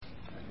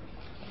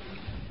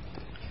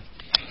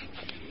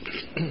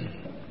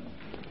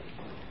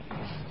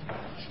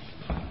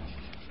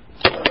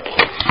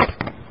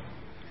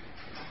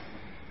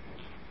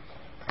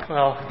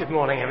Well, good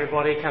morning,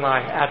 everybody. Can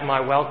I add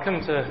my welcome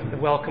to the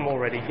welcome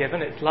already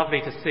given? It's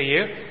lovely to see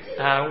you.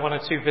 One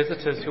or two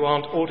visitors who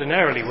aren't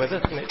ordinarily with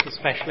us, and it's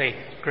especially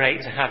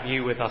great to have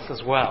you with us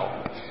as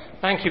well.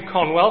 Thank you,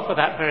 Conwell, for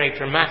that very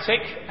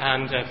dramatic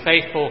and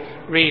faithful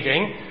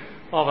reading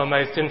of a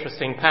most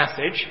interesting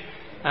passage.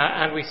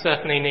 And we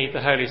certainly need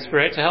the Holy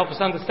Spirit to help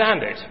us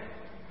understand it.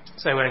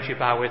 So won't you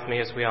bow with me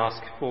as we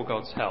ask for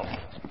God's help.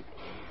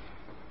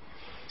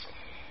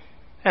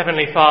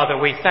 Heavenly Father,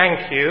 we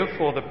thank you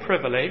for the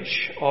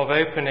privilege of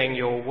opening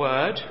your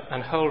word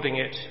and holding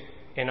it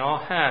in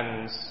our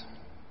hands.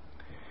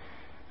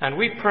 And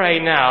we pray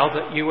now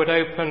that you would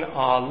open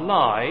our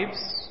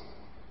lives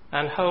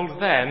and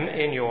hold them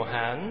in your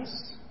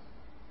hands,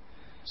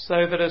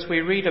 so that as we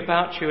read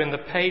about you in the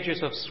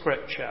pages of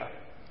Scripture,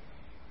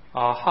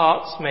 our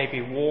hearts may be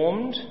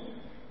warmed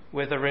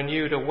with a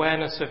renewed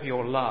awareness of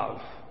your love.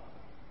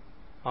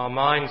 Our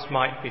minds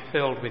might be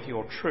filled with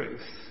your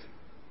truth,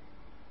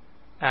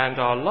 and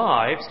our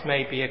lives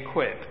may be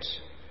equipped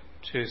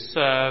to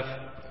serve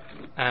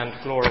and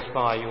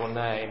glorify your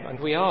name. And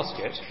we ask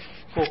it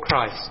for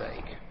Christ's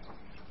sake.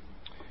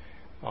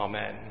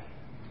 Amen.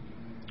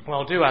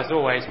 Well, do as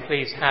always,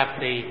 please have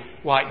the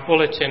white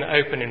bulletin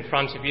open in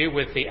front of you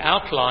with the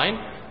outline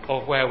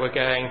of where we're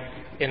going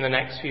in the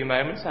next few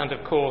moments, and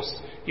of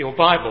course your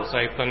Bibles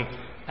open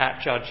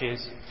at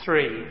Judges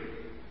 3.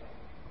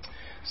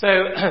 So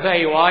there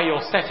you are,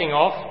 you're setting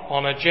off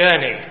on a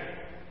journey.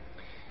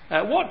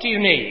 What do you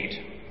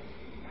need?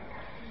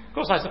 Of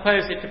course, I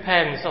suppose it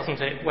depends,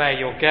 doesn't it, where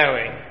you're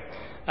going.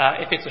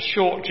 If it's a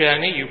short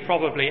journey, you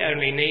probably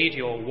only need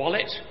your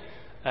wallet,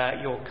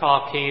 your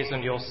car keys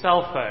and your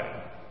cell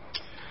phone.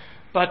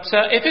 But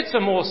if it's a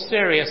more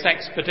serious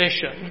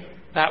expedition,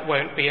 that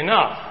won't be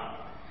enough.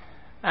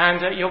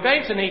 And you're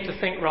going to need to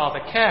think rather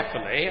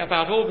carefully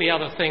about all the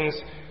other things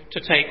to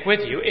take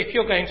with you if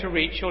you're going to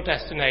reach your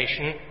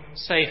destination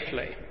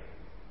safely.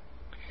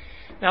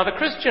 Now, the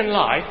Christian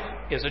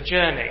life is a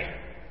journey.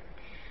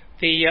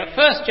 The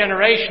first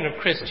generation of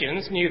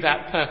Christians knew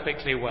that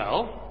perfectly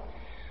well.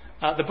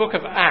 The book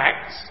of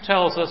Acts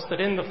tells us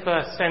that in the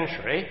first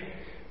century,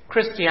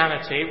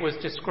 Christianity was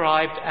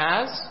described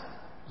as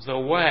the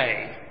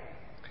way.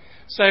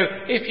 So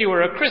if you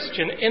were a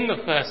Christian in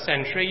the first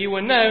century, you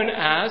were known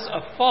as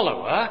a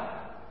follower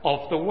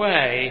of the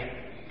way.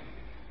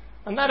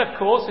 And that, of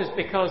course, is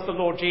because the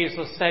Lord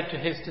Jesus said to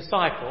his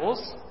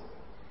disciples,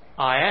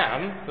 "I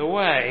am the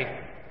way."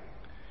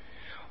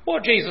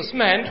 What Jesus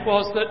meant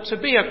was that to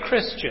be a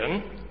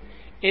Christian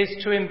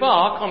is to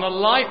embark on a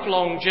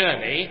lifelong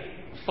journey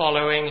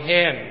following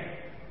him.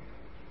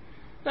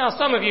 Now,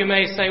 some of you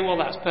may say, well,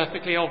 that's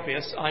perfectly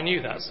obvious. I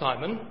knew that,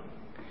 Simon.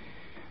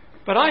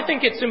 But I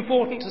think it's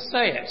important to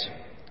say it,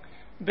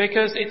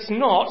 because it's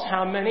not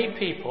how many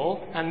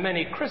people and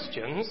many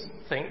Christians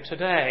think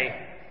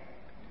today.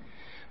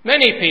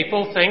 Many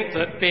people think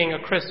that being a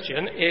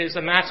Christian is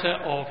a matter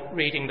of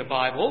reading the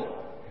Bible,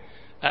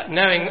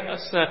 knowing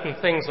certain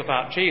things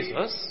about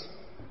Jesus,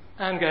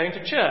 and going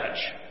to church,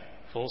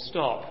 full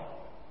stop.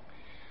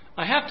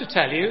 I have to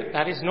tell you,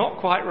 that is not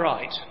quite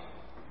right.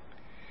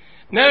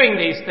 Knowing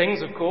these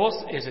things, of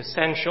course, is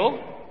essential.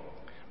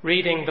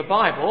 Reading the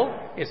Bible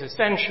is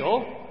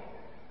essential.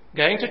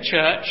 Going to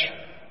church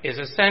is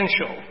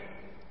essential.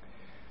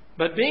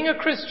 But being a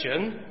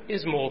Christian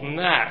is more than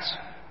that.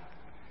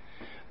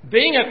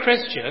 Being a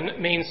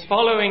Christian means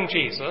following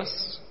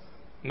Jesus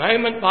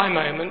moment by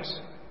moment,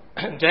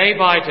 day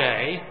by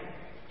day,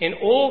 in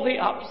all the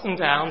ups and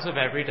downs of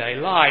everyday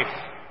life.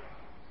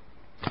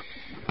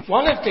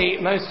 One of the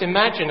most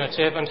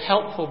imaginative and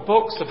helpful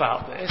books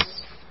about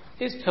this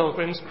is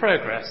Pilgrim's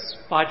Progress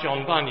by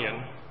John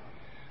Bunyan.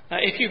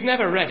 If you've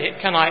never read it,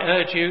 can I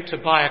urge you to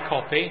buy a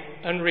copy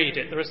and read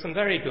it? There are some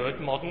very good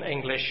modern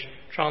English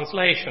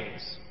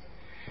translations.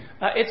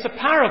 It's a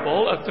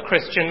parable of the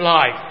Christian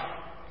life,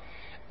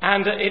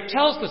 and it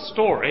tells the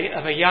story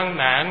of a young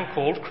man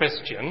called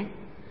Christian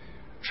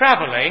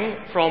travelling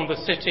from the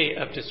city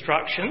of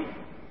destruction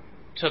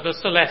to the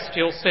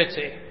celestial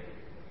city.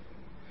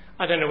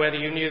 I don't know whether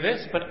you knew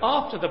this, but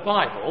after the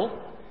Bible,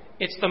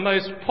 it's the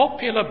most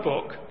popular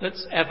book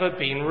that's ever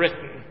been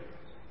written.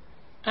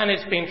 And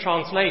it's been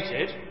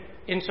translated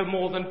into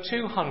more than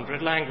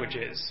 200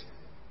 languages.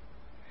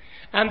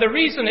 And the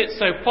reason it's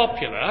so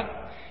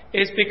popular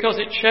is because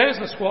it shows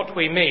us what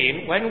we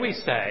mean when we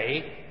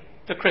say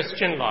the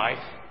Christian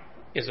life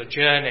is a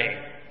journey.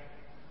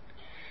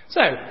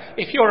 So,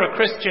 if you're a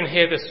Christian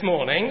here this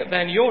morning,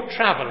 then you're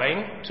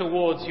travelling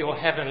towards your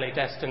heavenly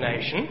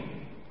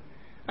destination,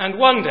 and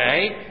one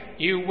day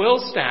you will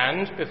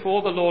stand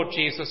before the Lord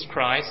Jesus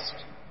Christ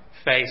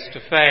face to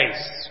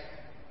face.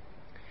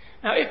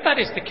 Now, if that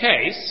is the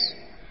case,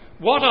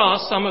 what are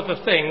some of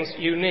the things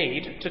you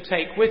need to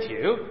take with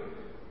you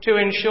to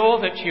ensure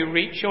that you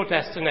reach your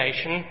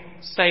destination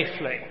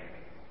safely?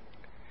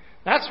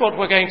 That's what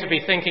we're going to be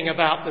thinking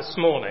about this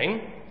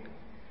morning.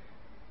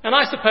 And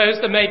I suppose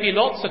there may be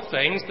lots of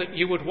things that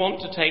you would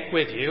want to take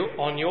with you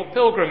on your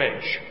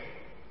pilgrimage.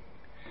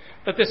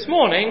 But this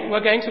morning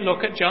we're going to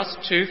look at just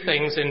two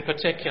things in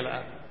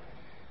particular,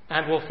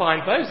 and we'll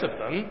find both of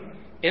them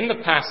in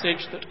the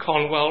passage that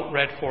Conwell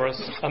read for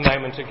us a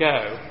moment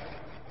ago.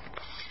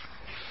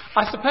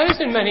 I suppose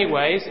in many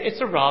ways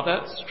it's a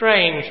rather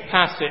strange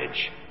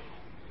passage.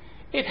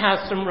 It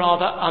has some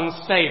rather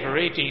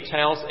unsavoury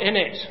details in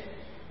it.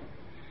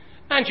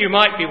 And you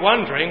might be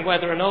wondering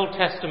whether an Old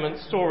Testament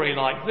story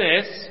like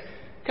this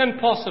can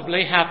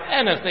possibly have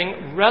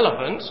anything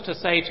relevant to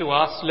say to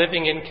us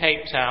living in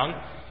Cape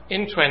Town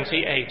in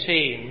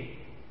 2018.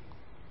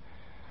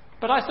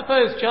 But I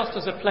suppose just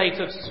as a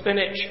plate of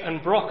spinach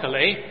and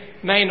broccoli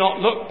may not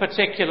look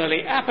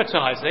particularly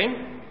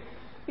appetising,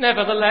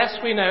 nevertheless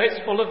we know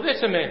it's full of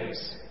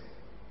vitamins.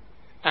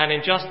 And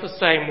in just the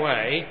same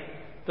way,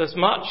 there's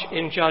much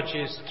in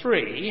Judges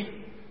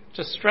 3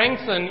 to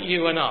strengthen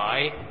you and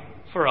I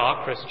for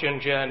our Christian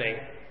journey.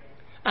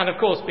 And of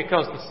course,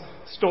 because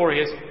the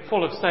story is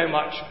full of so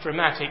much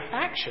dramatic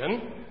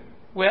action,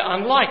 we're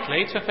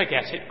unlikely to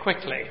forget it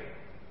quickly.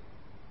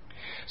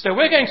 So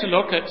we're going to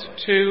look at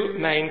two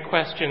main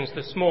questions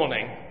this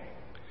morning.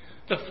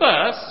 The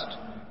first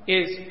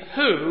is,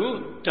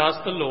 who does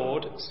the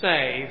Lord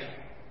save?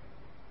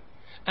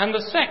 And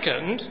the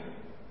second,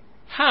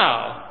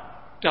 how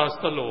does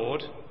the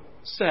Lord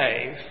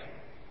save?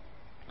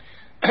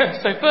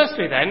 So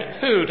firstly then,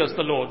 who does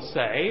the Lord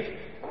save?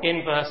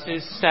 In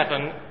verses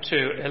 7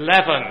 to 11.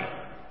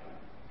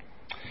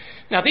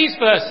 Now these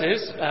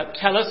verses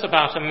tell us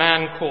about a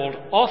man called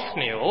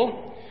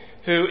Othniel,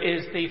 who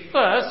is the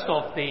first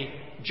of the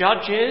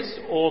judges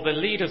or the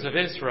leaders of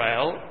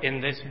Israel in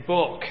this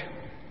book.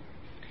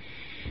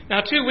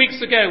 Now 2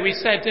 weeks ago we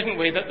said, didn't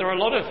we, that there are a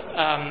lot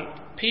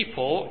of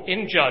people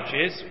in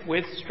Judges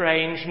with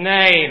strange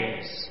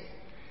names.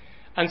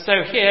 And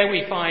so here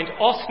we find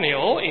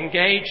Othniel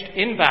engaged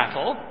in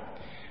battle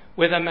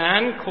with a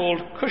man called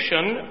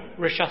Cushan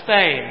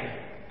Rishathaim.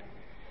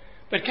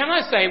 But can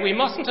I say, we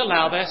mustn't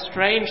allow their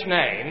strange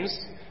names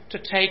to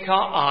take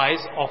our eyes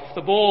off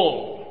the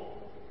ball.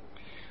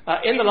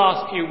 In the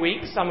last few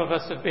weeks, some of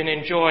us have been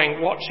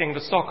enjoying watching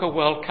the Soccer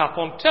World Cup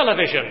on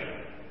television.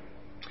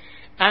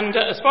 And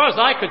as far as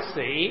I could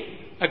see,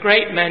 a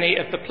great many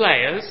of the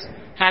players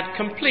had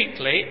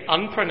completely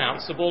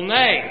unpronounceable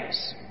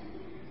names.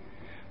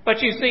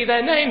 But you see,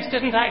 their names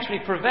didn't actually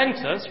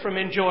prevent us from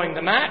enjoying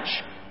the match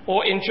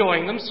or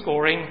enjoying them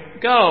scoring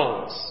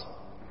goals.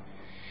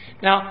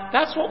 Now,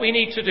 that's what we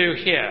need to do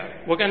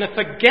here. We're going to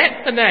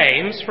forget the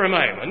names for a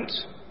moment,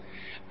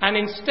 and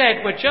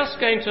instead we're just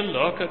going to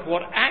look at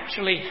what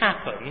actually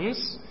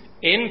happens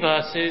in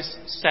verses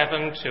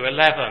 7 to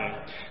 11.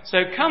 So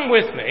come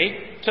with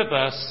me to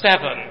verse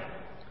 7,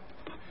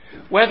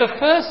 where the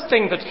first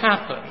thing that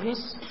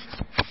happens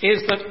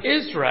is that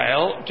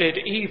Israel did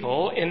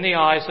evil in the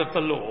eyes of the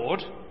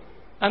Lord,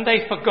 and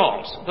they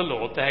forgot the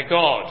Lord their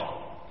God.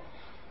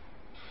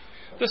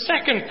 The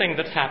second thing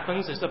that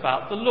happens is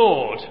about the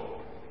Lord,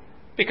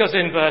 because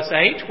in verse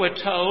 8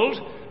 we're told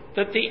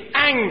that the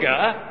anger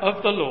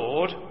of the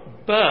Lord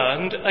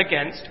burned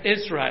against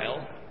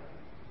Israel.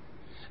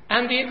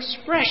 And the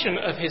expression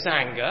of his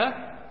anger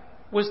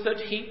was that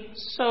he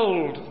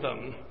sold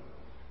them.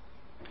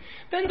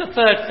 Then the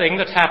third thing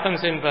that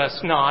happens in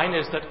verse 9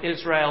 is that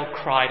Israel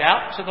cried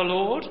out to the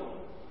Lord.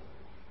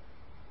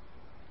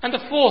 And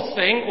the fourth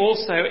thing,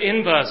 also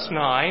in verse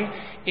 9,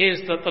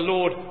 is that the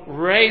Lord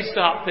raised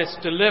up this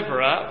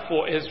deliverer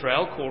for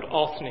Israel called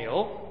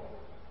Othniel,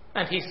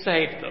 and he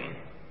saved them.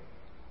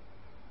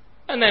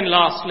 And then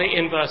lastly,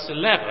 in verse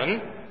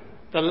 11,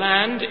 the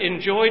land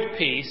enjoyed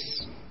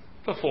peace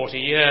for 40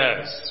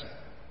 years.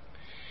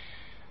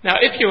 Now,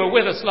 if you were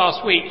with us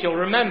last week, you'll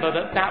remember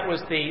that that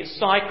was the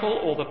cycle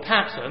or the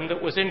pattern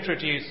that was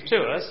introduced to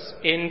us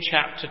in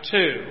chapter 2.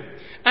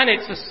 And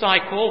it's a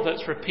cycle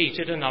that's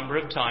repeated a number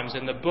of times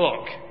in the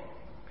book.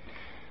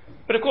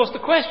 But of course the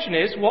question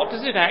is, what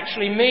does it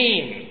actually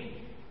mean?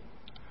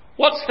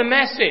 What's the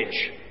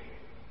message?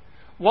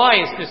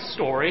 Why is this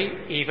story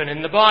even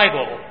in the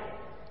Bible?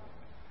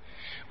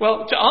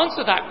 Well, to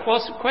answer that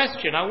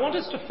question, I want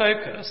us to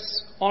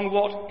focus on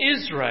what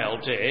Israel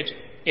did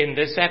in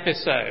this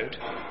episode.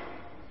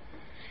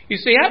 You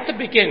see, at the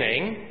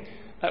beginning,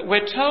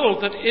 we're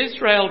told that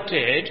Israel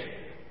did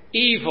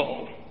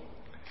evil.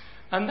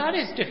 And that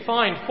is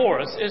defined for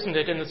us, isn't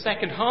it, in the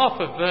second half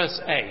of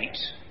verse 8,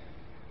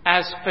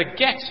 as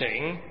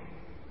forgetting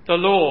the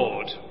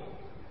Lord.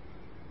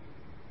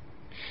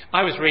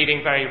 I was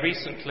reading very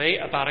recently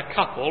about a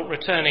couple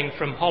returning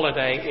from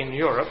holiday in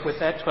Europe with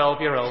their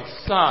 12-year-old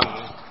son.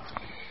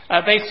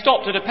 They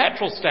stopped at a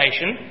petrol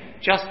station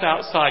just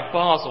outside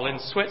Basel in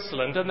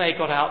Switzerland, and they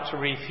got out to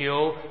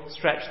refuel,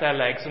 stretch their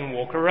legs and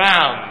walk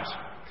around.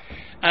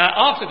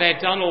 After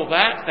they'd done all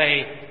that,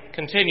 they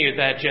continued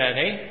their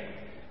journey,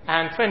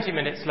 and 20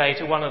 minutes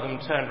later one of them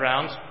turned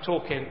round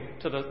talking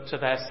to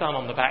their son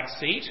on the back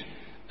seat,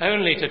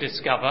 only to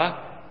discover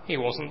he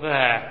wasn't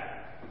there.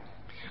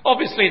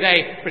 Obviously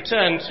they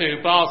returned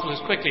to Basel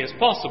as quickly as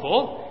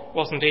possible,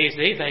 wasn't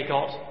easy. They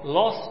got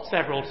lost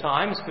several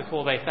times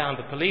before they found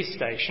the police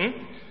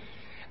station.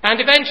 And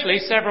eventually,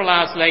 several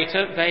hours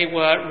later, they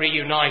were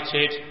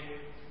reunited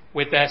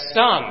with their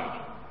son.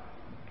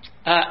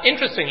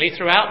 Interestingly,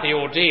 throughout the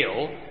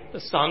ordeal, the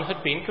son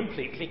had been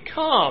completely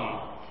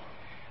calm.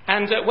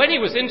 And when he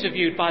was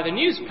interviewed by the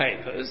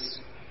newspapers,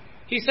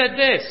 he said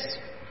this: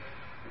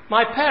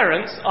 "My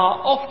parents are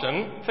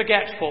often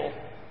forgetful,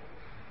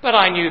 but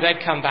I knew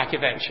they'd come back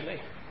eventually."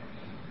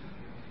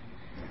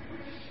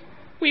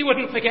 We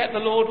wouldn't forget the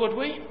Lord, would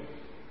we?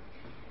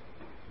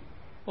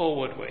 Or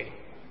would we?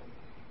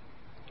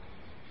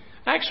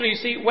 Actually, you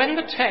see, when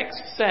the text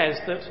says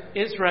that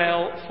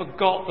Israel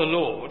forgot the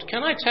Lord,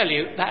 can I tell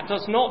you, that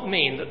does not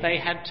mean that they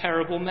had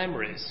terrible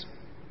memories.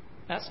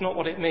 That's not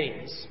what it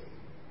means.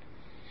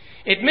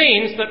 It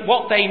means that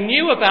what they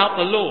knew about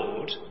the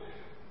Lord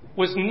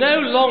was no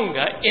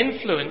longer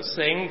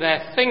influencing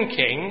their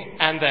thinking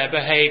and their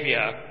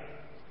behaviour.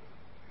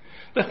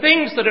 The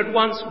things that had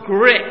once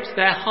gripped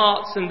their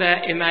hearts and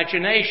their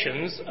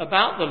imaginations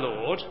about the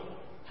Lord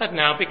had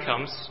now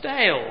become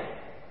stale.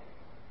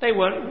 They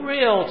weren't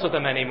real to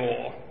them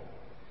anymore.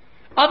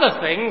 Other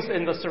things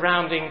in the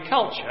surrounding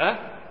culture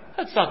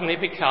had suddenly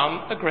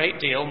become a great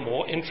deal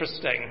more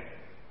interesting.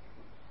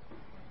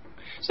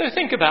 So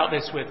think about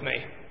this with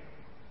me.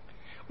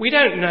 We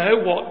don't know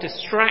what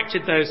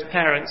distracted those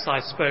parents I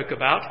spoke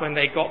about when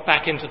they got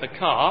back into the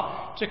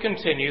car to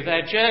continue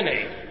their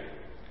journey.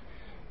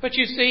 But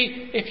you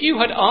see, if you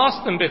had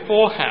asked them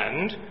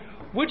beforehand,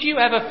 "Would you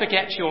ever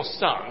forget your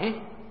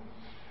son?"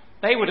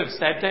 they would have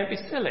said, "Don't be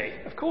silly,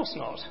 of course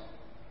not."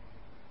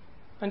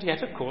 And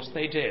yet, of course,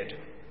 they did.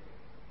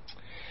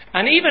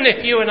 And even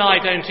if you and I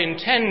don't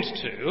intend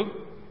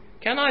to,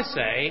 can I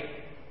say,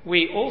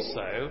 we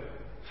also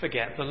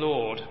forget the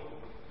Lord.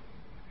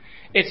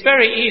 It's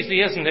very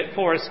easy, isn't it,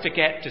 for us to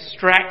get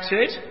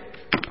distracted.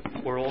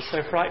 We're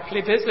also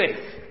frightfully busy.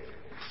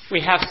 We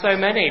have so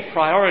many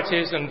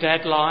priorities and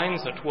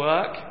deadlines at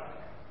work,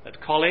 at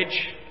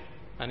college,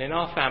 and in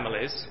our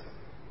families.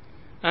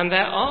 And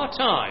there are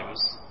times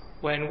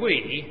when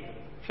we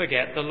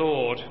forget the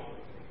Lord.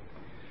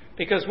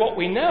 Because what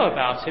we know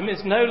about him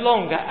is no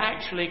longer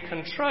actually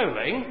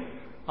controlling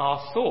our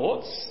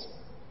thoughts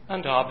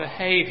and our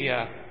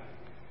behaviour.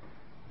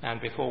 And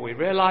before we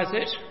realise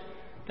it,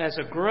 there's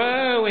a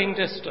growing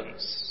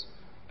distance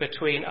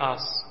between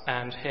us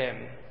and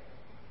him.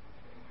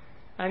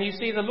 And you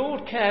see, the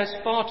Lord cares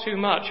far too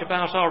much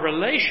about our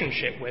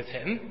relationship with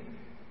him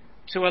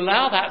to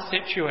allow that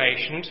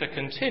situation to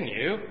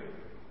continue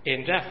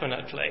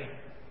indefinitely.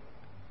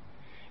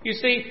 You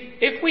see,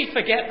 if we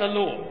forget the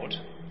Lord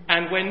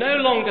and we're no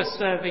longer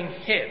serving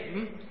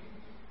him,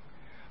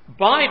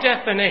 by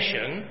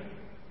definition,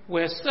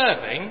 we're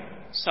serving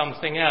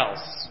something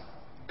else.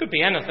 It could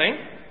be anything.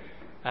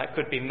 It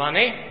could be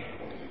money.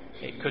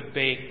 It could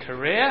be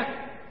career.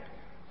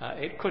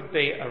 It could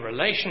be a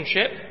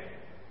relationship.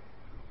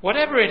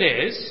 Whatever it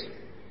is,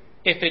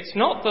 if it's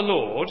not the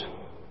Lord,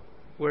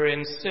 we're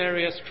in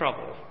serious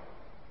trouble.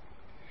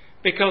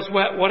 Because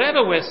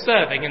whatever we're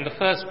serving in the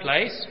first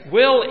place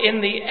will,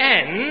 in the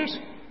end,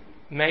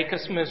 make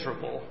us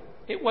miserable.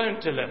 It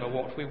won't deliver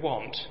what we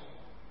want.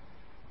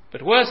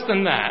 But worse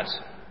than that,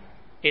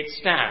 it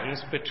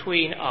stands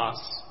between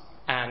us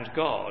and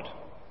God.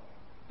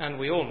 And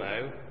we all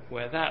know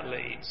where that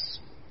leads.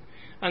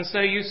 And so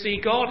you see,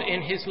 God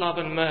in his love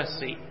and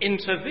mercy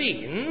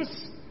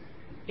intervenes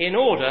in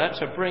order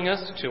to bring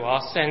us to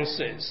our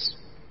senses.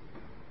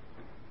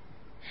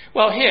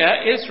 Well,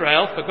 here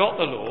Israel forgot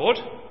the Lord,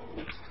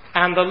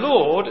 and the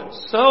Lord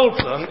sold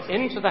them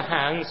into the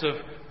hands of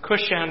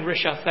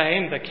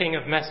Cushan-Rishathaim, the king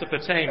of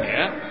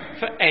Mesopotamia,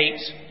 for 8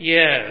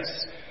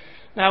 years.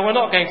 Now, we're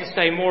not going to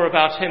say more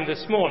about him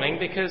this morning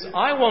because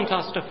I want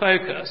us to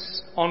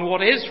focus on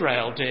what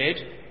Israel did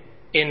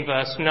in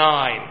verse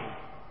 9.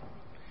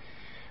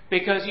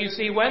 Because you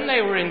see, when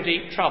they were in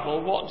deep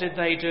trouble, what did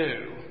they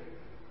do?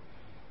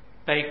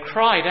 They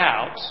cried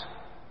out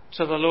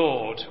to the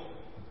Lord.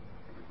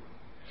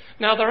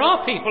 Now, there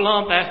are people,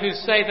 aren't there, who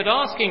say that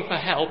asking for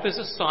help is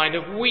a sign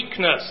of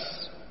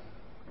weakness.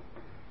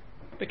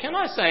 But can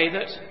I say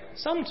that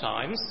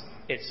sometimes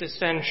it's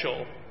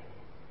essential?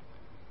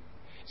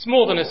 It's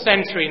more than a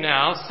century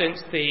now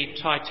since the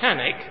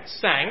Titanic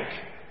sank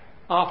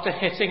after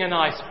hitting an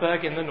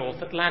iceberg in the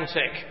North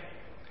Atlantic.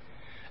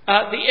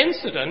 The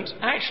incident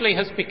actually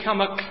has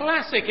become a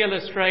classic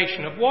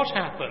illustration of what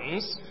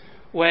happens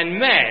when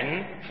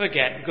men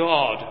forget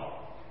God.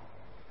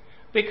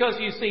 Because,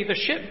 you see, the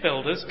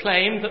shipbuilders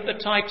claimed that the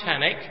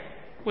Titanic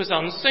was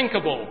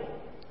unsinkable.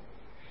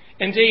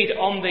 Indeed,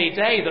 on the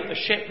day that the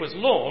ship was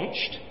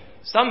launched,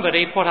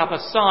 somebody put up a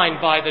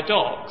sign by the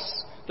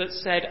docks that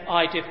said,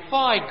 "I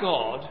defy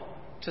God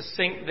to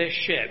sink this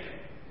ship."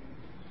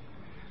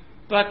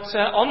 But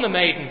on the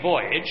maiden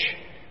voyage,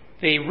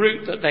 the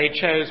route that they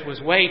chose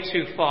was way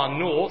too far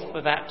north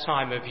for that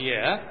time of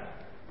year,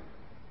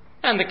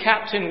 and the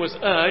captain was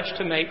urged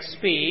to make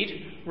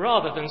speed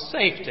rather than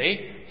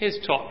safety his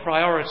top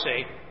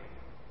priority.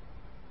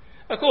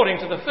 According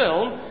to the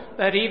film,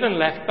 they'd even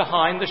left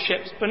behind the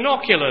ship's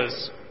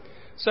binoculars,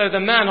 so the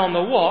man on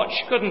the watch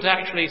couldn't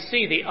actually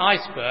see the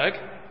iceberg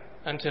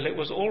until it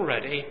was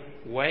already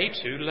way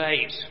too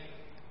late.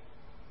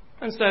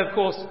 And so, of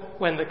course,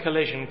 when the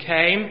collision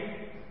came,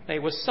 they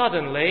were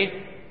suddenly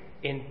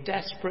in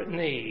desperate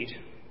need,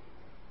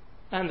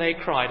 and they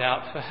cried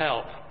out for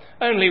help.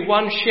 Only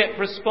one ship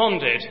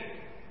responded,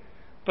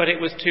 but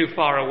it was too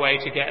far away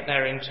to get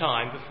there in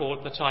time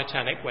before the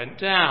Titanic went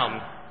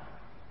down.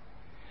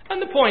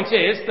 And the point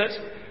is that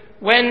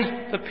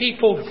when the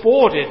people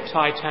boarded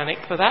Titanic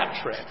for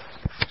that trip,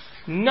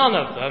 none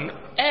of them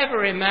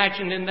ever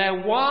imagined in their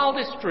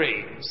wildest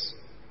dreams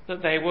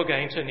that they were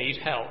going to need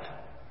help.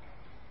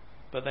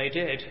 But they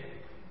did.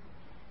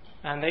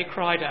 And they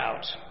cried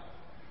out.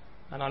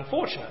 And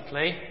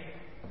unfortunately,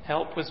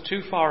 help was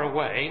too far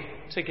away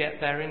to get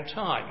there in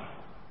time.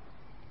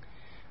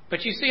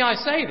 But you see, I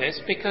say this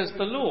because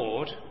the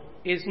Lord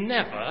is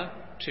never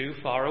too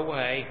far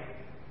away.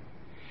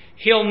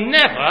 He'll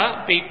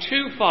never be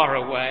too far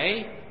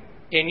away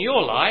in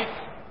your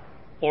life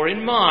or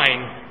in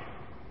mine.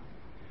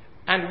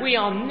 And we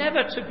are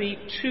never to be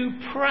too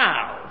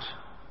proud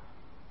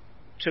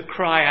to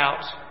cry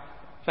out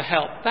for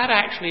help. That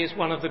actually is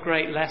one of the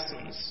great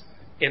lessons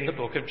in the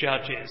book of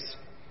Judges.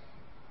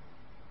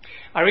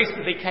 I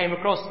recently came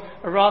across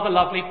a rather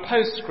lovely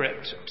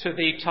postscript to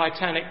the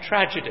Titanic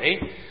tragedy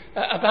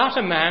about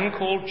a man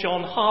called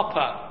John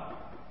Harper.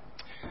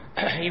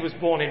 He was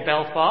born in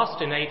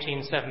Belfast in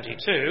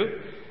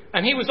 1872,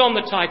 and he was on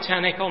the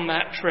Titanic on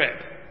that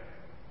trip.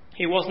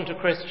 He wasn't a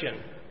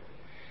Christian,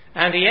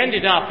 and he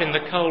ended up in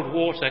the cold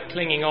water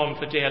clinging on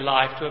for dear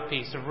life to a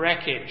piece of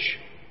wreckage.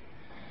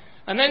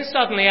 And then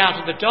suddenly out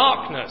of the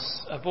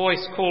darkness, a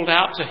voice called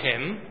out to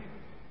him,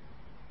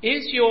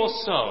 "Is your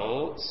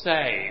soul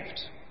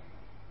saved?"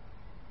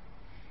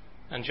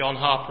 And John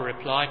Harper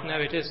replied, "No,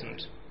 it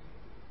isn't."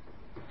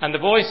 And the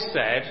voice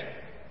said,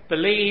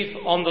 "Believe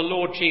on the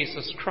Lord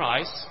Jesus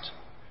Christ,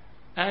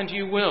 and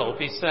you will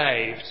be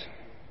saved."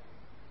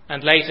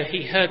 And later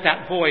he heard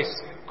that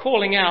voice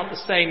calling out the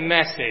same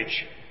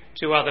message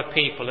to other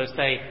people as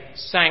they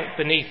sank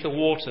beneath the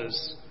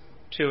waters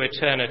to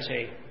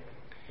eternity.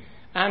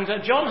 And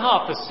John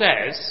Harper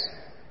says,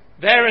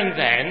 "There and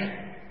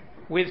then,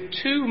 with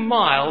 2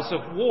 miles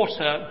of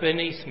water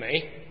beneath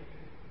me,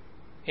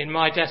 in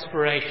my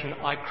desperation,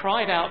 I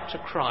cried out to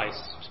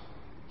Christ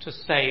to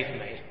save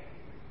me.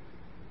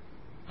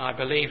 I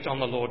believed on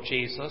the Lord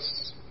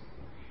Jesus,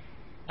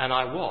 and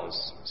I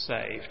was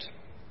saved."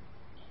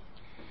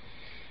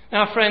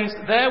 Now, friends,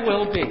 there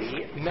will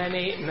be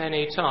many,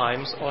 many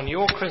times on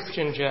your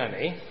Christian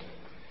journey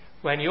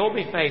when you'll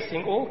be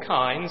facing all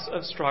kinds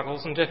of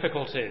struggles and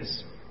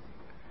difficulties.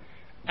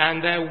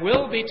 And there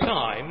will be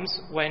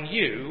times when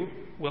you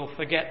will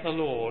forget the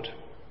Lord.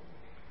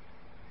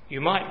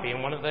 You might be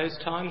in one of those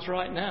times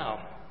right now.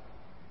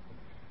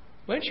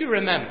 Won't you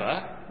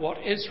remember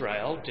what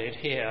Israel did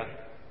here?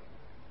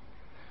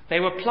 They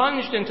were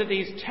plunged into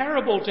these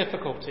terrible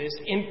difficulties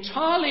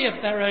entirely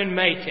of their own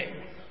making.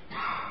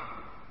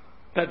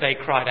 But they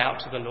cried out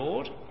to the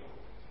Lord,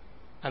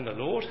 and the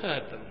Lord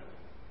heard them.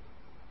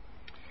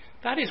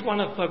 That is one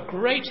of the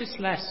greatest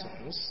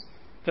lessons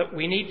that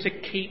we need to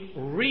keep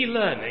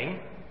relearning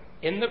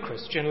in the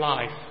Christian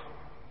life.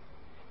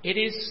 It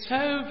is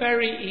so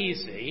very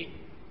easy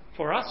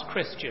for us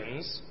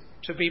Christians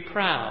to be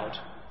proud.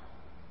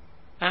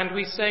 And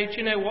we say, do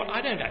you know what,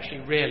 I don't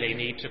actually really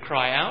need to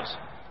cry out.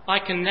 I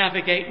can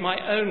navigate my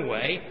own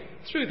way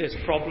through this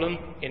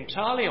problem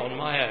entirely on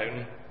my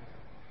own.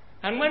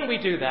 And when we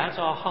do that,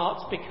 our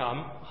hearts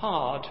become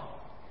hard.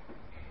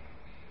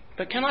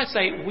 But can I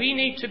say, we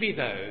need to be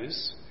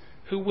those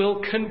who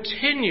will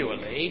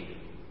continually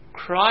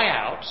cry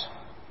out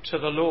to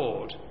the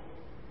Lord.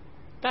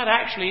 That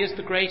actually is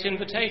the great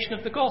invitation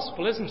of the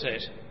gospel, isn't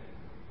it?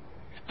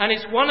 And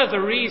it's one of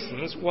the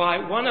reasons why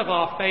one of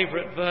our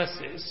favourite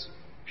verses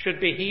should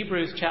be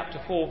Hebrews chapter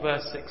 4,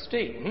 verse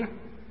 16,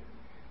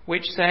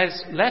 which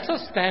says, "Let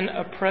us then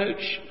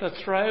approach the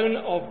throne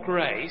of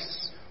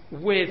grace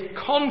with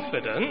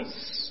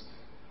confidence,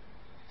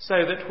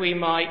 so that we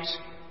might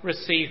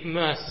receive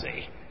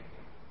mercy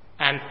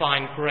and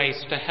find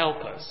grace to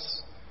help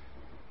us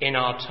in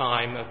our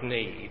time of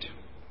need."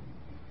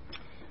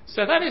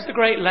 So that is the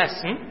great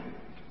lesson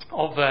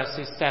of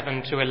verses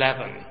 7 to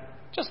 11.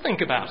 Just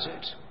think about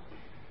it.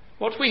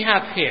 What we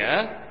have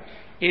here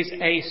is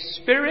a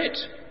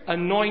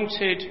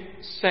Spirit-anointed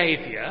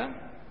Saviour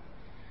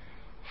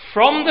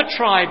from the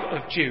tribe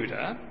of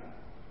Judah,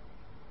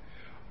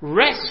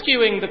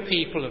 rescuing the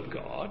people of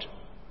God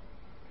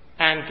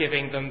and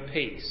giving them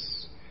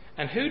peace.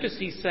 And who does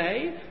he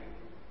save?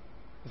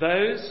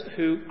 Those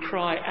who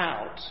cry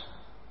out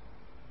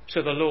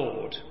to the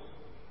Lord.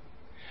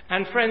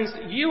 And friends,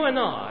 you and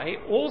I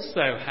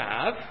also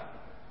have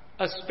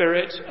a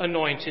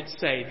Spirit-anointed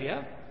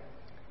Saviour.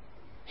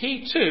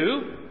 He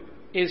too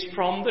is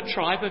from the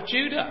tribe of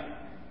Judah,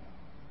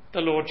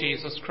 the Lord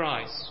Jesus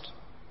Christ.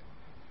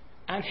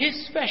 And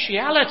his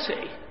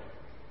speciality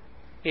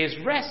is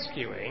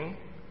rescuing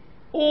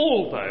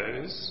all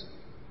those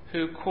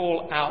who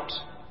call out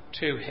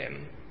to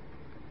him.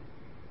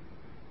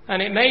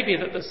 And it may be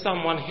that there's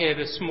someone here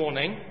this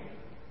morning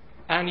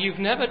and you've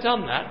never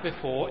done that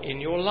before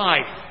in your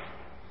life.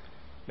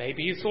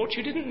 Maybe you thought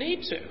you didn't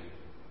need to.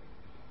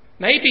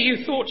 Maybe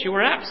you thought you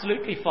were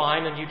absolutely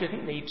fine and you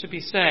didn't need to be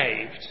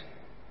saved.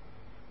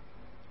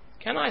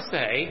 Can I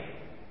say,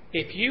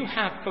 if you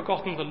have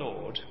forgotten the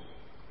Lord,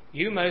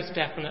 you most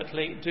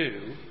definitely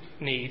do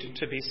need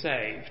to be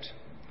saved.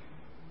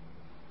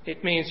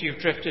 It means you've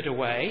drifted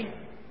away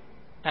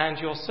and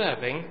you're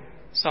serving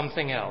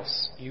something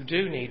else. You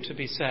do need to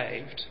be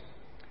saved.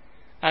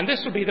 And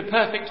this will be the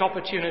perfect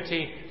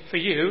opportunity for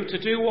you to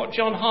do what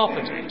John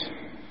Harper did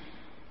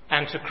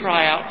and to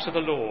cry out to the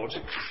Lord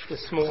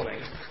this morning.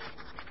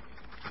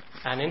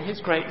 And in his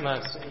great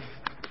mercy,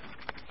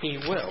 he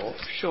will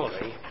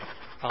surely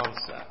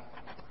answer.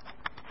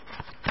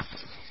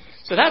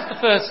 So that's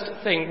the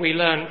first thing we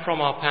learn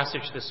from our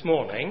passage this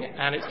morning,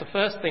 and it's the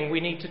first thing we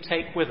need to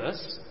take with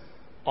us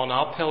on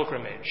our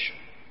pilgrimage.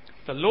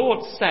 The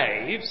Lord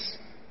saves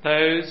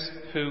those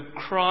who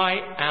cry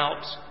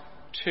out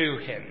to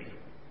him.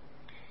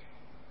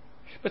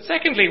 But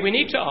secondly, we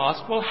need to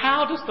ask, well,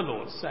 how does the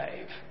Lord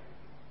save?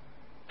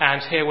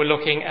 And here we're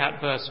looking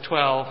at verse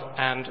 12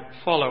 and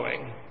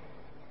following.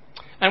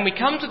 And we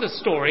come to the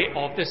story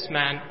of this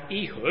man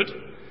Ehud.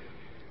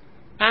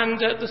 And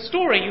the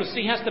story, you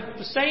see, has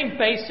the same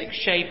basic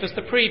shape as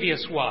the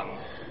previous one.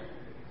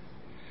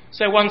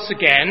 So once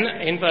again,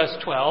 in verse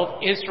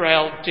 12,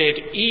 Israel did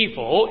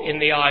evil in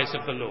the eyes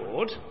of the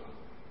Lord.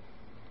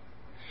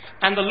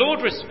 And the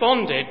Lord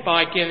responded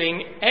by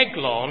giving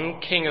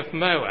Eglon, king of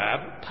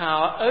Moab,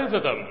 power over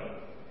them.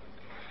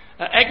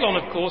 Eglon,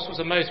 of course, was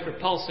a most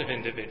repulsive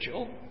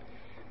individual.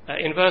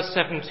 In verse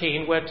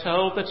 17, we're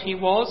told that he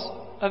was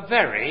a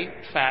very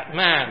fat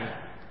man.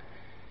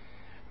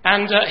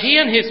 And he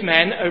and his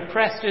men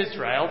oppressed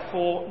Israel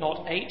for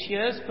not 8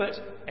 years, but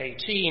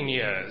 18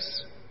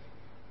 years.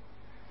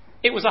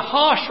 It was a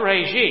harsh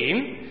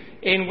regime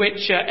in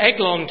which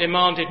Eglon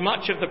demanded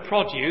much of the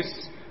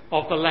produce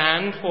of the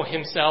land for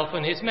himself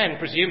and his men.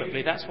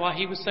 Presumably that's why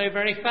he was so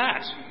very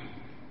fat.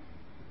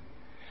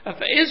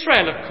 For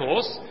Israel, of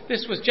course,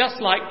 this was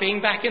just like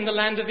being back in the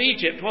land of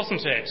Egypt,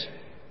 wasn't it?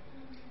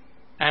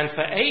 And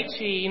for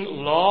 18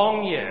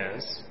 long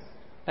years,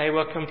 they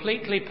were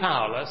completely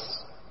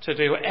powerless to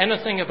do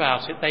anything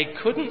about it. They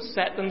couldn't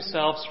set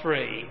themselves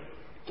free.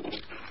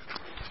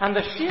 And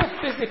the sheer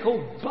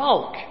physical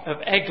bulk of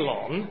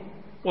Eglon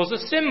was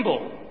a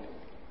symbol.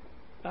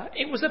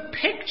 It was a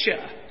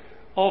picture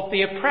of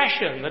the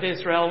oppression that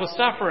Israel was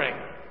suffering.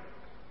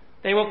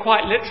 They were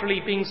quite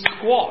literally being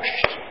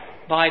squashed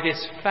by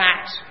this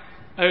fat,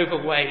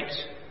 overweight,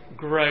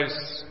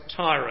 gross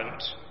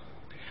tyrant.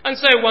 And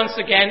so once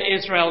again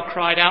Israel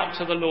cried out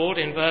to the Lord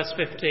in verse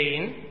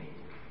 15.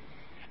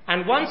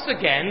 And once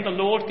again the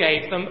Lord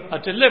gave them a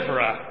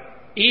deliverer,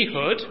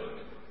 Ehud,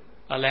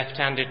 a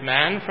left-handed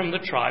man from the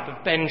tribe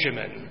of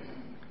Benjamin.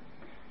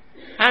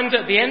 And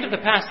at the end of the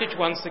passage,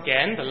 once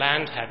again, the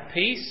land had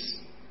peace,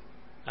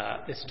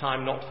 this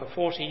time not for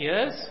 40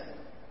 years,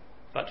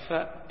 but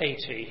for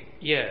 80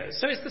 years.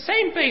 So it's the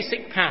same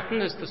basic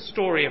pattern as the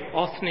story of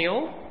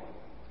Othniel.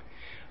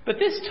 But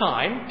this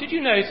time, did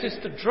you notice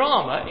the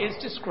drama is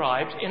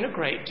described in a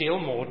great deal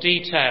more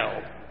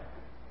detail?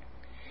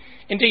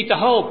 Indeed, the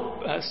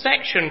whole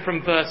section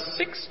from verse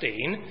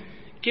 16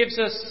 gives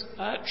us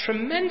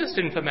tremendous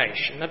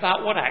information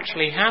about what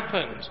actually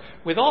happened.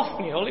 With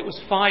Othniel, it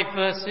was 5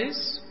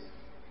 verses.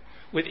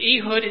 With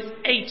Ehud,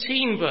 it's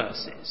 18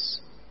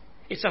 verses.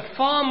 It's a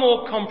far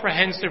more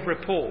comprehensive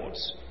report.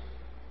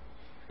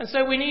 And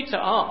so we need to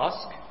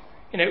ask,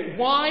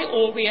 why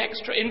all the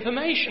extra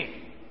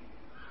information?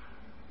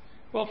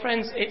 Well,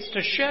 friends, it's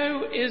to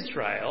show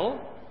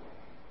Israel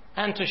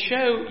and to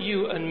show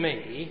you and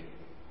me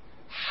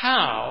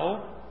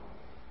how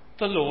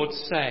the Lord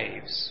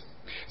saves.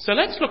 So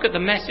let's look at the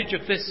message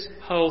of this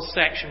whole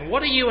section.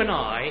 What are you and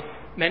I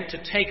meant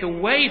to take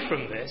away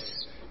from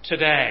this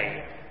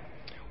today?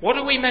 What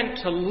are we meant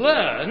to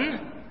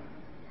learn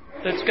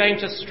that's going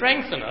to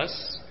strengthen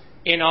us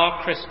in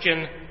our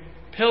Christian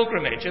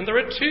pilgrimage? And there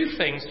are 2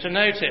 things to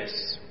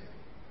notice.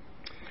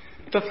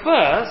 The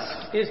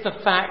first is the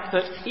fact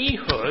that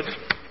Ehud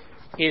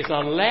is a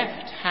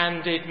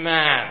left-handed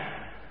man.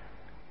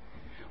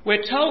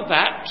 We're told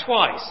that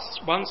twice,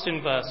 once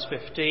in verse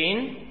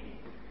 15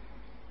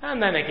 and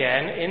then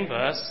again in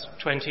verse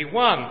 21.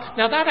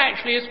 Now that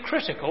actually is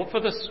critical for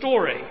the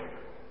story.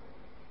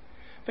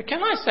 But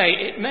can I say,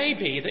 it may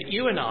be that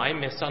you and I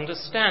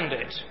misunderstand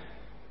it.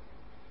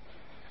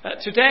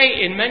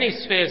 Today, in many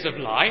spheres of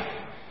life,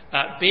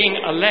 being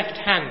a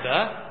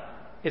left-hander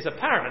is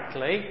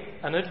apparently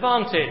an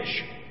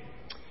advantage.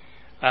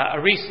 A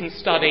recent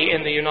study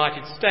in the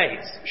United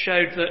States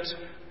showed that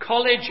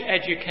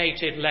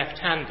college-educated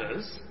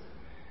left-handers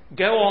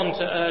go on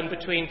to earn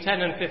between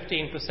 10 and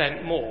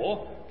 15%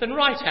 more than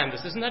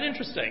right-handers. Isn't that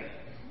interesting?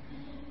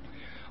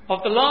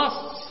 Of the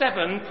last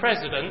 7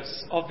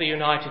 presidents of the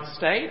United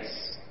States,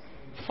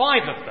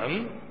 5 of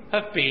them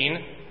have been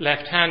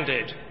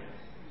left-handed.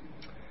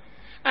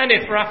 And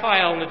if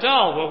Rafael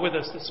Nadal were with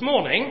us this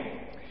morning,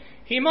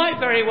 he might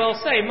very well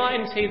say,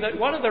 mightn't he, that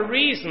one of the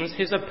reasons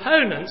his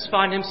opponents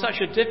find him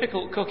such a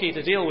difficult cookie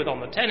to deal with on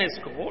the tennis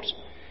court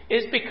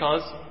is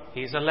because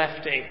he's a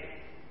lefty.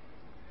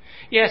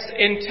 Yes,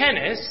 in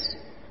tennis,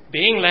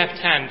 being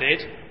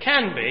left-handed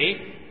can be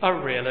a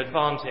real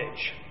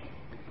advantage.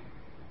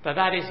 But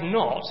that is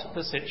not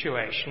the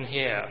situation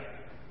here.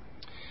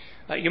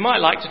 You might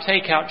like to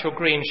take out your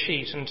green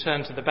sheet and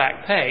turn to the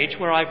back page,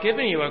 where I've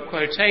given you a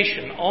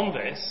quotation on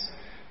this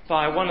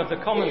by one of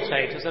the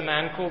commentators, a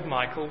man called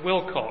Michael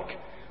Wilcock,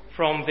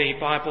 from the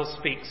Bible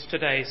Speaks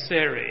Today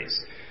series.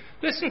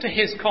 Listen to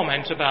his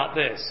comment about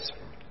this.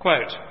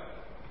 Quote,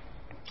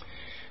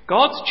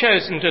 "God's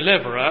chosen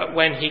deliverer,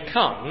 when he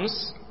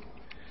comes,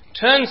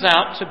 turns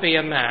out to be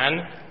a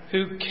man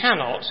who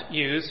cannot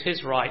use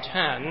his right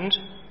hand,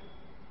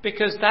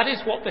 because that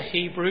is what the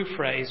Hebrew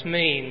phrase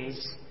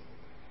means.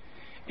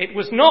 It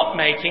was not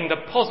making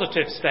the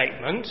positive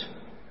statement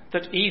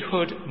that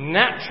Ehud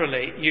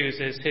naturally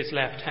uses his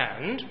left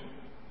hand,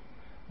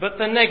 but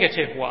the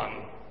negative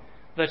one,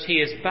 that he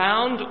is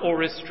bound or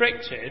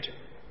restricted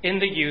in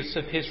the use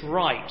of his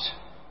right.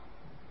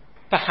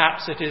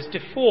 Perhaps it is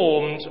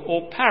deformed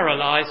or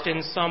paralyzed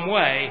in some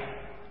way.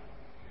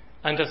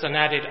 And as an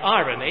added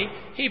irony,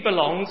 he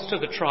belongs to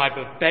the tribe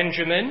of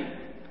Benjamin,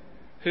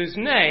 whose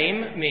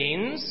name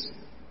means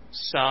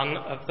son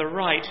of the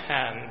right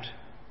hand.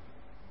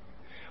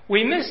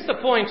 We miss the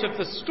point of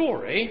the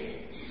story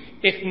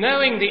if,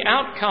 knowing the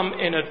outcome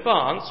in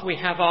advance, we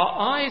have our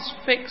eyes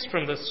fixed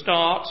from the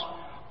start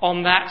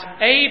on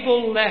that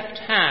able left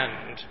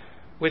hand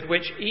with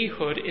which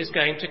Ehud is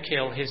going to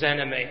kill his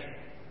enemy.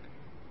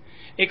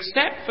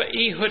 Except for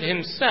Ehud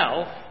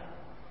himself,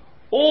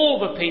 all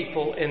the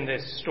people in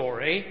this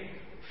story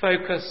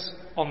focus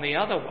on the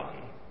other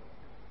one,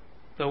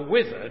 the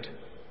withered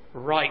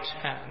right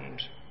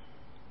hand.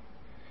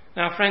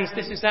 Now, friends,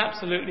 this is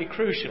absolutely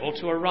crucial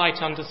to a right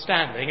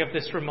understanding of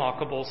this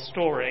remarkable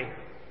story.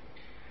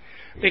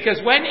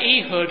 Because when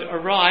Ehud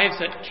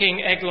arrives at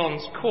King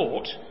Eglon's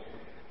court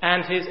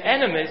and his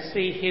enemies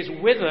see his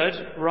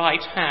withered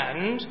right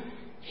hand,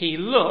 he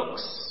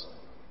looks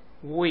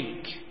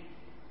weak.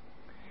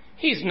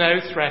 He's no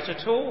threat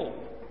at all.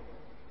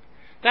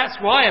 That's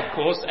why, of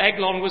course,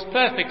 Eglon was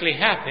perfectly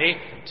happy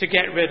to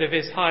get rid of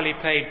his highly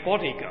paid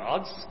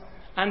bodyguards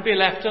and be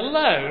left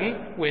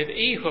alone with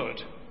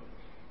Ehud.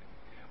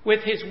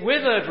 With his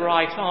withered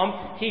right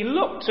arm, he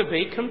looked to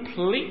be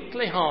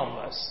completely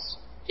harmless.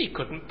 He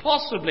couldn't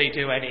possibly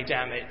do any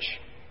damage.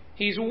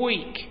 He's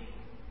weak.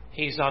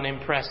 He's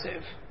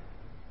unimpressive.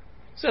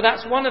 So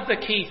that's one of the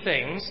key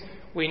things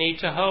we need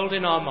to hold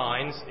in our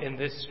minds in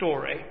this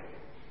story.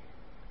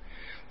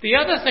 The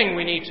other thing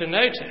we need to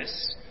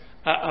notice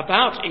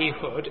about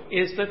Ehud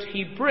is that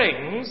he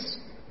brings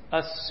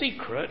a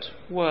secret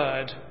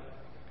word.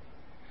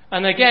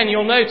 And again,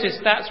 you'll notice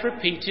that's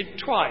repeated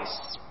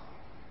twice.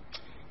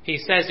 He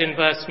says in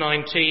verse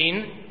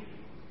 19,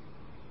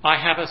 "I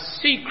have a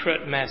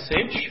secret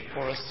message,"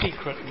 or a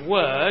secret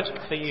word,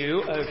 "for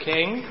you, O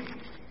king."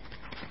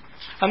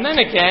 And then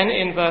again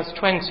in verse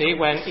 20,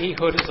 when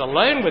Ehud is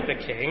alone with the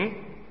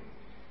king,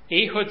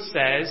 Ehud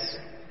says,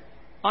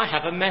 "I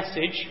have a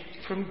message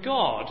from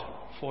God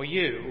for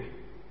you."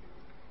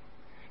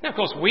 Now, of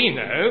course, we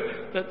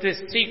know that this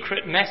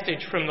secret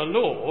message from the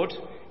Lord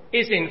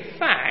is in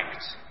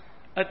fact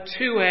a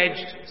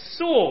two-edged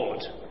sword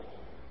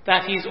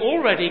that he's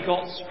already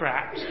got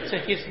strapped to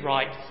his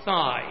right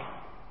thigh.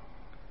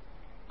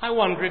 I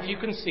wonder if you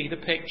can see the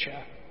picture.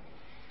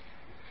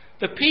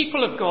 The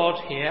people of God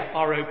here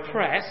are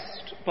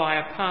oppressed by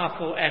a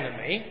powerful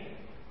enemy.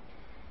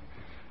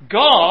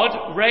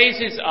 God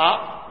raises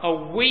up a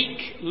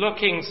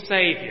weak-looking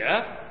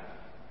saviour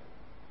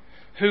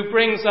who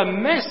brings a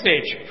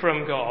message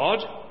from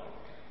God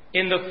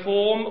in the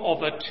form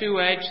of a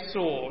two-edged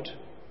sword.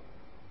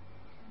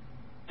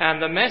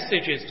 And the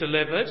message is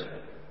delivered,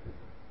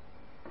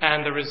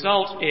 and the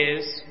result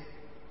is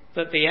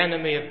that the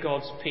enemy of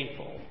God's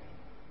people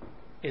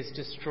is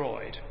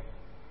destroyed.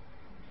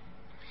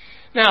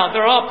 Now,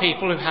 there are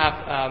people who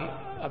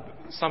have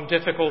some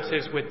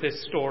difficulties with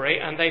this story,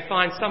 and they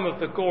find some of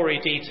the gory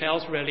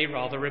details really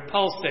rather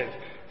repulsive.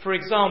 For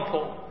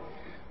example,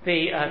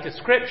 the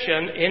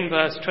description in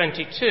verse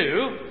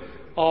 22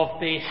 of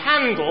the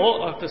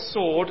handle of the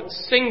sword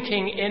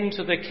sinking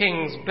into the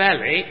king's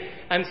belly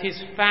and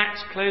his fat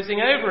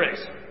closing over it.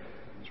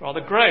 It's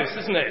rather gross,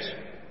 isn't it?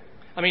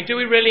 I mean, do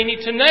we really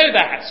need to know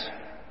that?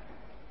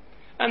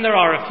 And there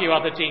are a few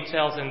other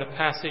details in the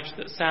passage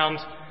that sound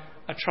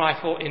a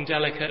trifle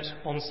indelicate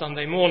on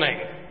Sunday morning.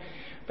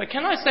 But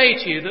can I say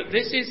to you that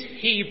this is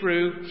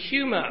Hebrew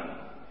humour?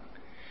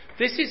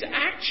 This is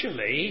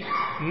actually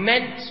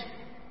meant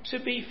to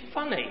be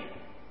funny.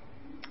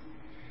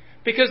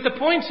 Because the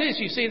point is,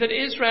 you see, that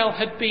Israel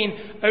had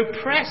been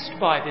oppressed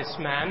by this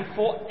man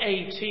for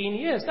 18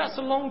 years. That's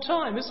a long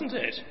time, isn't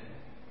it?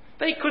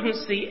 They couldn't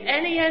see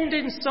any end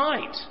in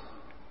sight.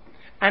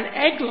 And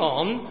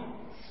Eglon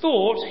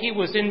thought he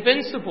was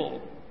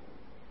invincible.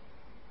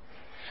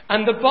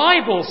 And the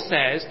Bible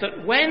says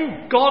that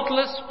when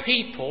godless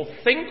people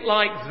think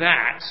like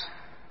that,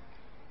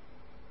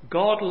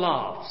 God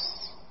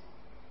laughs.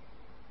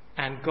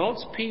 And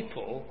God's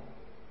people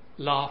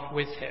laugh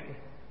with him.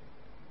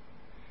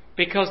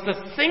 Because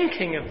the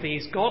thinking of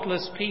these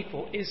godless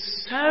people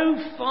is so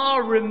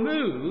far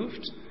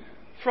removed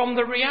from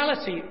the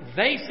reality.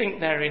 They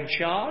think they're in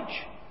charge,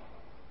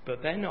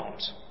 but they're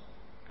not.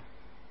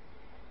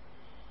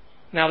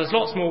 Now, there's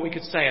lots more we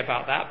could say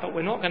about that, but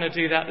we're not going to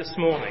do that this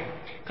morning.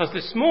 Because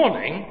this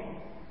morning,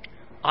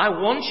 I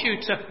want you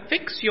to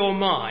fix your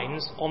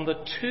minds on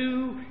the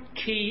two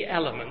key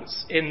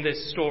elements in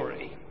this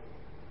story.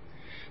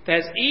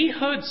 There's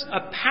Ehud's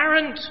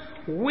apparent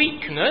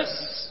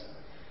weakness,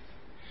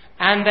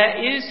 and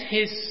there is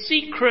his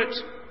secret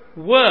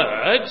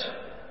word,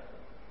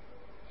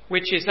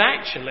 which is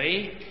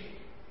actually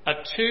a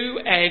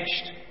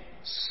two-edged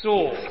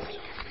sword.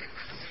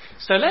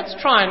 So let's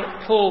try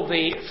and pull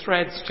the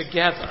threads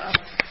together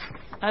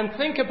and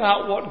think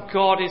about what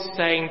God is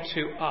saying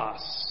to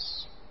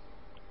us.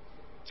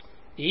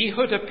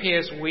 Ehud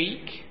appears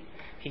weak.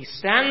 He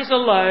stands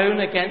alone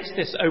against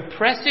this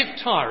oppressive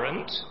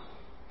tyrant,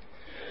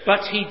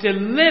 but he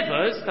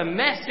delivers the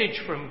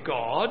message from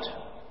God,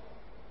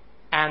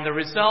 and the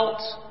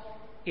result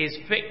is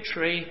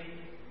victory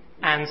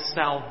and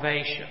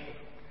salvation.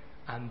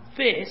 And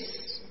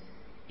this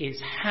is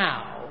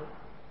how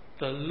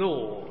the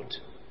Lord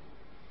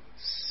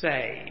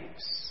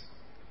saves.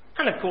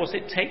 And of course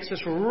it takes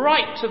us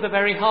right to the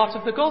very heart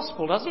of the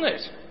gospel, doesn't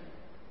it?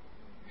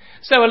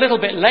 So a little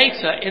bit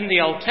later in the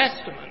Old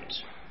Testament,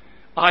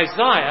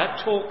 Isaiah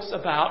talks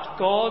about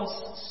God's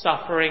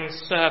suffering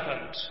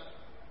servant.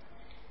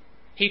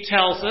 He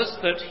tells us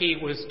that he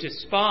was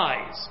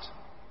despised.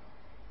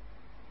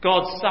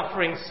 God's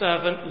suffering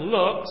servant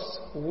looks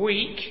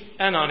weak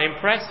and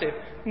unimpressive,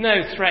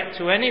 no threat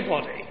to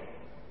anybody.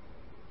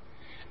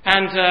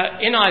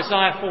 And in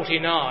Isaiah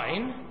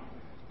 49,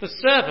 the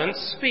servant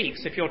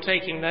speaks. If you're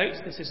taking notes,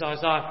 this is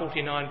Isaiah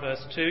 49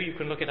 verse 2. You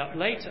can look it up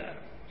later.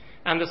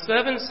 And the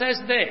servant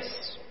says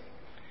this: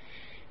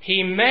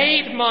 "He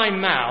made my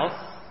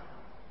mouth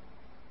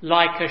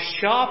like a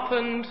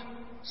sharpened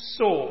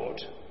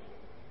sword.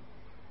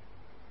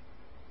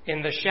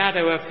 In the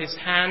shadow of his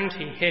hand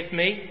he hid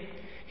me.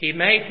 He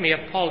made me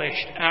a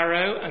polished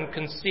arrow and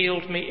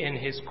concealed me in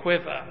his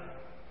quiver."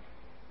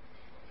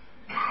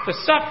 The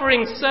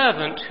suffering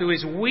servant who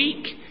is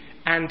weak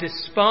and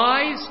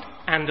despised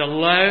and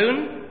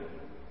alone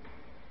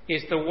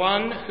is the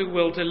one who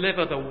will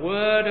deliver the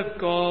word of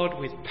God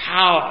with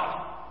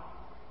power,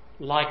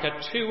 like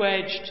a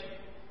two-edged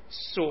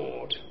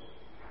sword,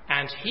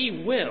 and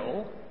he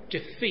will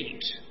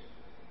defeat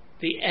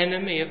the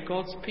enemy of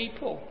God's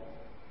people.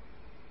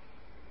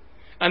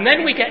 And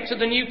then we get to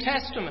the New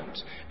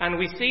Testament, and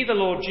we see the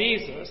Lord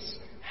Jesus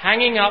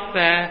hanging up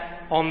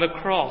there on the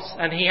cross,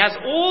 and he has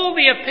all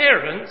the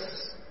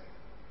appearance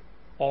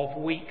of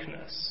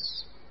weakness.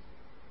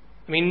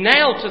 I mean,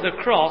 nailed to the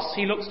cross,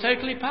 he looks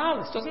totally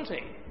powerless, doesn't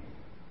he?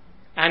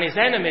 And his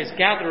enemies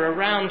gather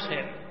around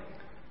him,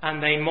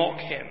 and they mock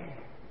him.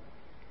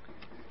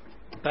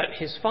 But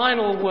his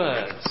final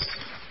words,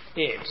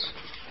 "It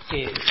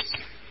is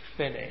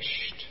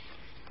finished,"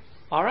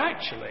 are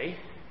actually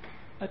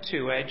a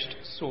two-edged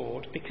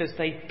sword, because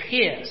they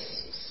pierce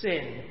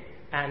sin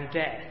and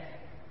death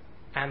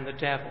and the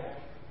devil.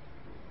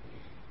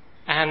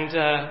 And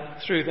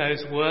through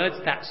those words,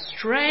 that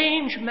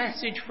strange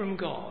message from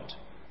God,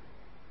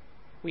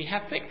 we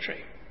have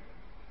victory.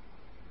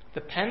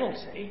 The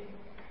penalty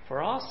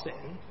for our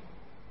sin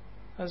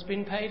has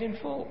been paid in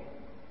full.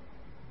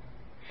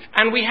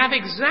 And we have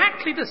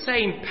exactly the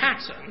same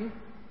pattern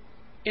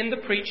in the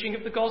preaching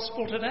of the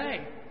gospel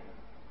today.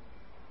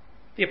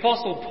 The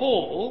Apostle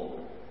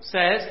Paul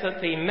says that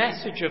the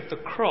message of the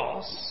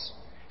cross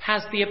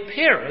has the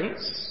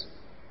appearance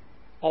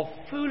of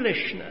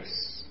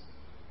foolishness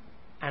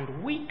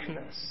and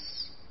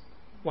weakness.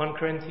 1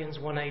 Corinthians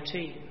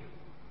 1:18.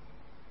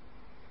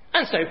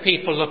 And so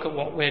people look at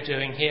what we're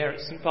doing here at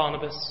St.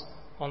 Barnabas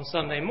on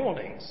Sunday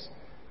mornings,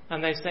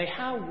 and they say,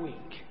 how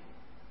weak,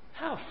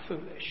 how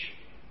foolish.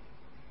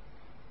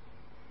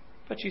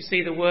 But you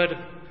see, the word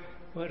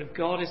of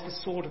God is the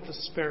sword of the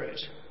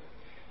Spirit,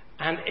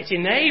 and it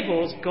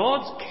enables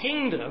God's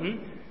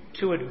kingdom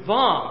to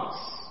advance,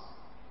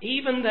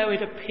 even though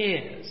it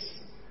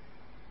appears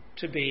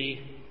to be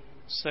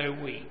so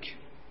weak.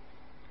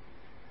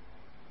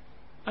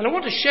 And I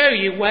want to show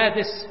you where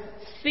this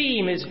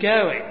theme is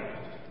going.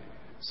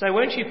 So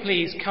won't you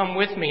please come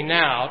with me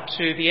now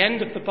to the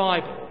end of the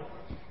Bible,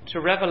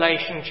 to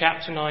Revelation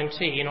chapter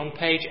 19 on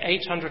page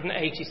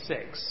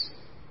 886.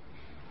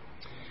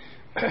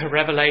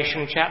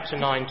 Revelation chapter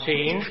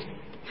 19,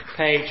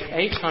 page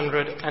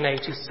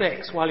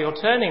 886. While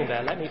you're turning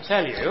there, let me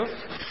tell you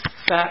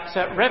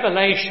that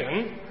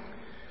Revelation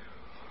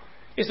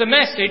is a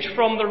message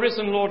from the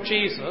risen Lord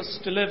Jesus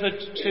delivered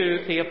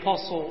to the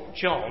Apostle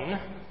John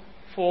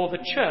for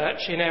the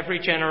church in every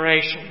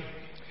generation.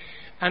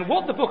 And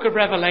what the book of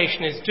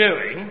Revelation is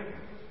doing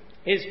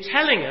is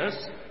telling us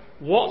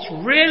what's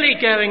really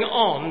going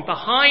on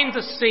behind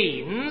the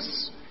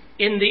scenes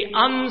in the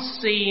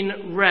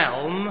unseen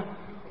realm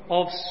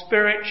of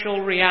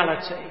spiritual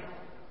reality.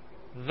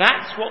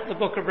 That's what the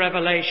book of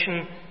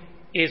Revelation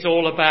is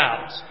all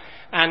about.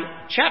 And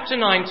chapter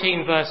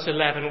 19, verse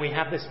 11, we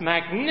have this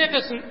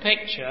magnificent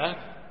picture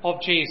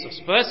of Jesus.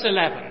 Verse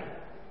 11,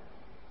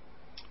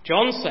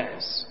 John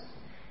says,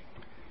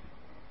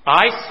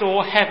 I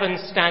saw heaven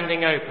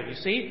standing open. You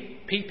see,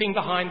 peeping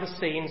behind the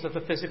scenes of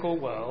the physical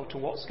world to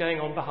what's going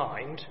on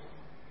behind.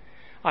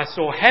 I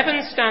saw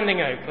heaven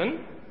standing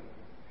open,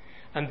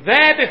 and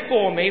there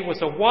before me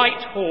was a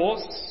white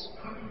horse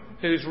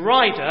whose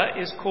rider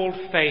is called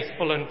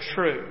Faithful and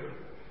True.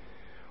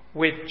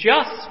 With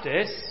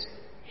justice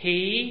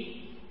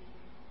he,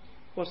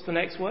 what's the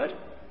next word?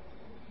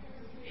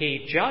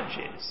 He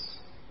judges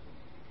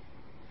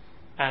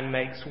and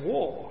makes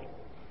war.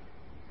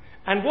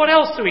 And what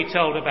else are we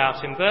told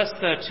about him? Verse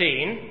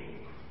 13,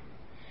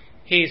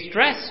 he's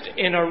dressed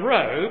in a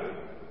robe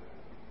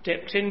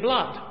dipped in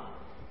blood.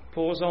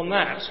 Pause on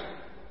that.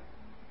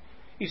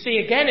 You see,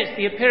 again, it's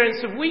the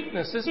appearance of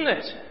weakness, isn't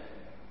it?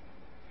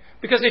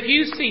 Because if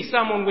you see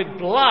someone with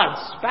blood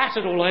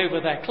spattered all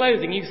over their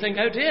clothing, you think,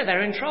 oh dear,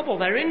 they're in trouble,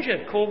 they're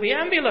injured, call the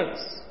ambulance.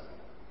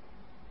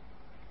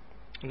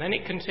 And then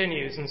it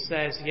continues and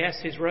says, yes,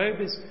 his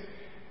robe is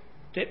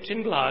dipped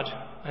in blood,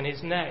 and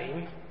his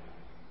name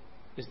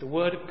is the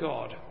Word of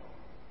God.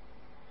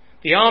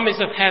 The armies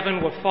of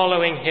heaven were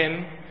following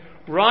him,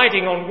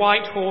 riding on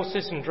white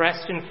horses and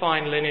dressed in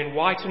fine linen,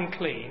 white and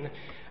clean.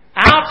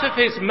 Out of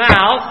his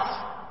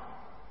mouth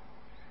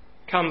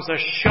comes a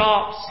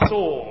sharp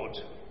sword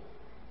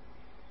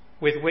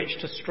with which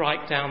to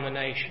strike down the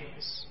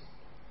nations.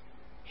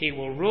 He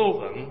will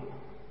rule them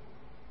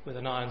with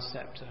an iron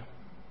scepter.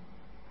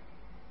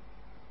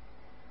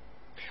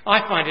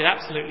 I find it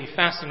absolutely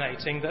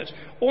fascinating that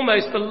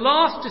almost the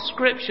last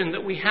description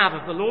that we have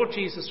of the Lord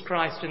Jesus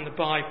Christ in the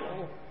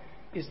Bible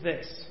is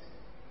this.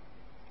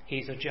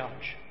 He's a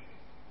judge.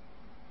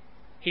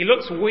 He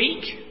looks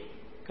weak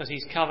because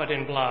he's covered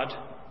in blood,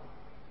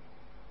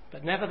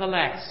 but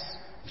nevertheless,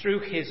 through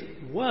his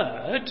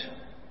word,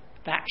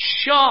 that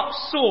sharp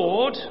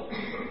sword,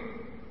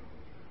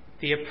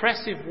 the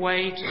oppressive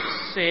weight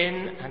of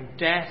sin and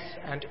death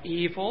and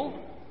evil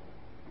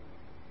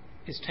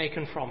is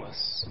taken from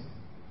us.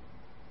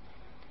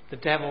 The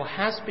devil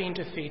has been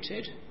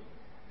defeated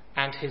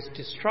and his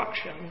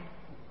destruction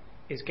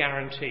is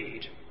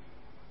guaranteed.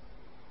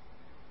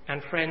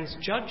 And friends,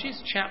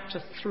 Judges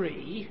chapter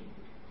 3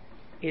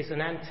 is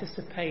an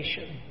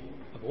anticipation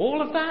of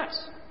all of that.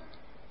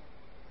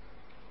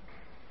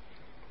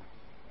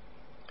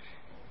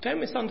 Don't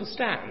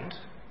misunderstand.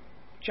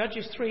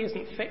 Judges 3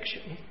 isn't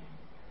fiction.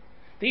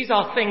 These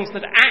are things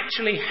that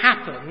actually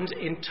happened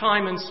in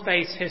time and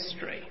space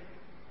history.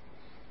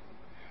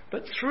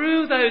 But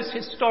through those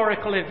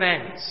historical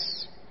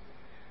events,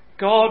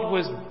 God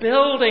was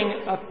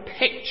building a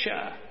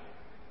picture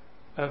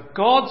of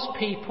God's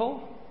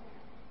people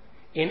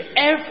in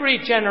every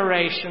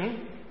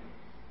generation,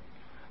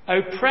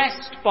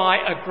 oppressed by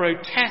a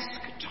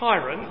grotesque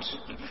tyrant,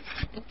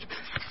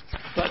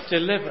 but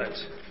delivered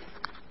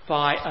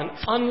by an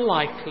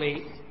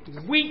unlikely,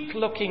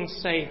 weak-looking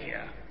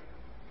Saviour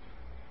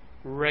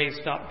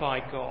raised up by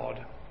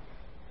God.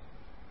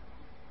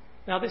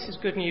 Now, this is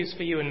good news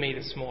for you and me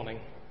this morning.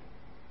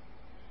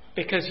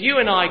 Because you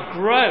and I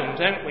groan,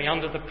 don't we,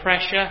 under the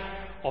pressure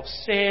of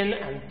sin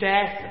and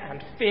death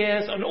and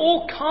fears and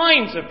all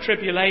kinds of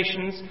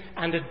tribulations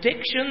and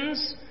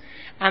addictions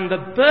and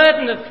the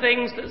burden of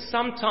things that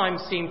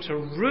sometimes seem to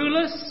rule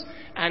us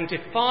and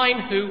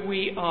define who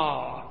we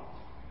are,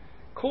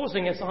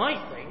 causing us,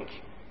 I think,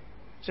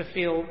 to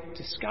feel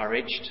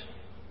discouraged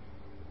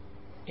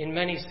in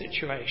many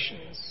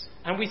situations.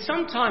 And we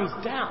sometimes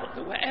doubt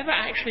that we're ever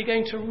actually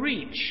going to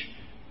reach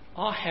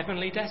our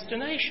heavenly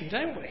destination,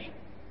 don't we?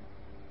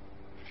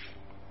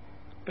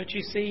 But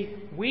you see,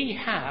 we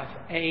have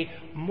a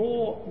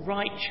more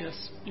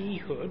righteous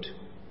Ehud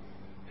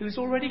who's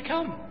already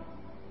come.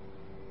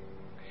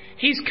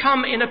 He's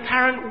come in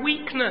apparent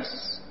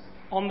weakness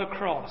on the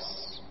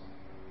cross,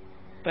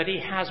 but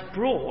he has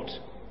brought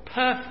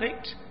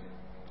perfect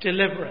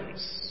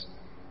deliverance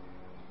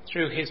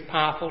through his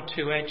powerful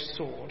two-edged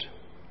sword.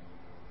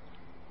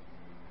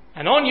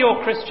 And on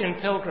your Christian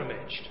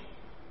pilgrimage,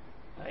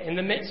 in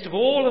the midst of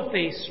all of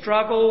these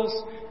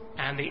struggles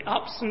and the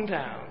ups and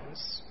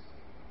downs,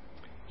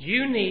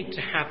 you need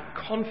to have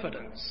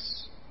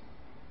confidence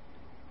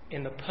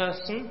in the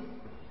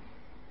person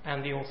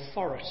and the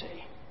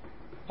authority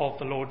of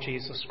the Lord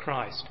Jesus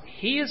Christ.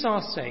 He is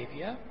our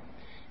Saviour.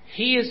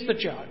 He is the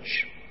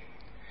judge.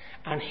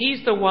 And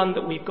he's the one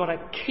that we've got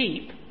to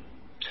keep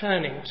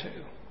turning to.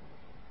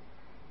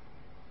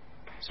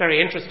 It's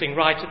very interesting,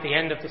 right at the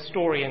end of the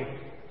story in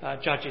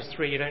Judges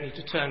 3, you don't need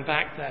to turn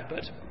back there,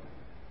 but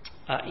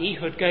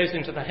Ehud goes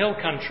into the hill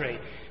country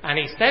and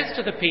he says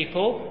to the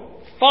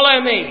people, "Follow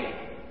me."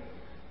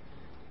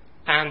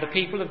 And the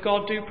people of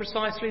God do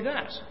precisely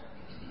that.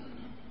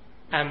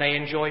 And they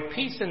enjoy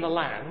peace in the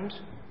land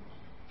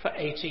for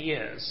 80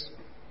 years.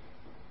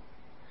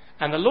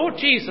 And the Lord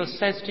Jesus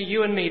says to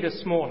you and me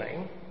this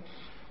morning,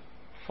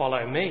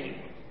 follow me.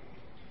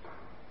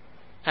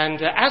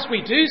 And as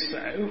we do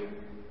so,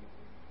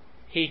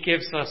 he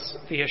gives us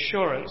the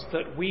assurance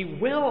that we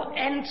will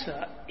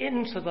enter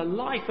into the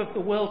life of the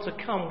world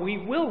to come. We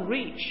will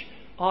reach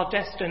our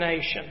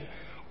destination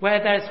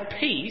where there's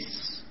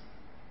peace,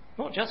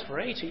 not just for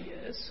 80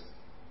 years,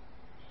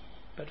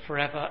 but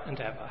forever and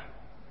ever.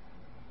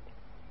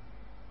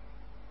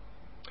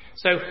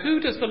 So who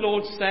does the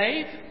Lord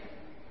save?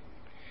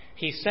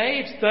 He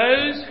saves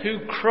those who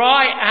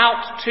cry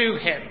out to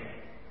him.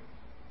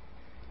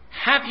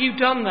 Have you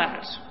done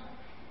that?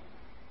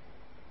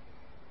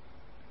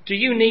 Do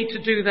you need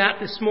to do that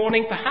this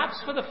morning,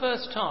 perhaps for the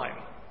first time?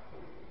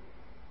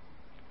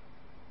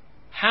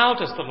 How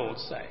does the Lord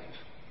save?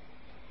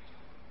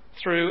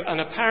 Through an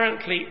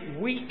apparently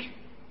weak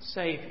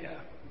Saviour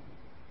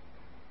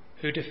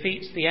who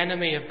defeats the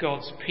enemy of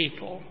God's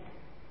people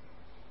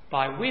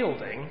by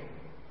wielding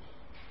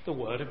the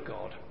Word of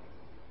God.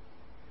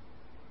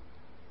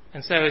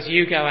 And so as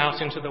you go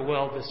out into the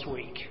world this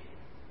week,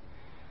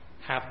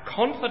 have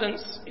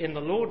confidence in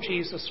the Lord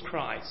Jesus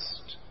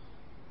Christ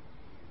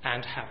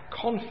and have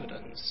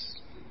confidence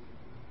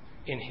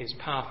in his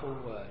powerful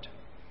word.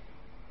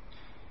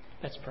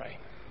 Let's pray.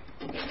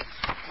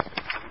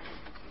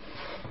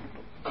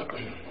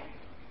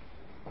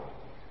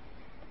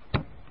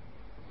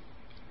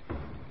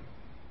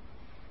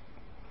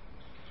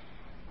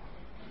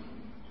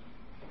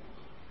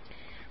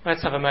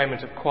 Let's have a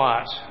moment of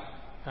quiet,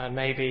 and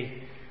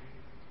maybe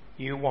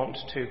you want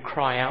to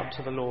cry out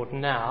to the Lord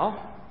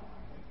now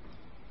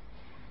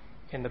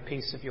in the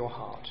peace of your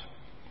heart.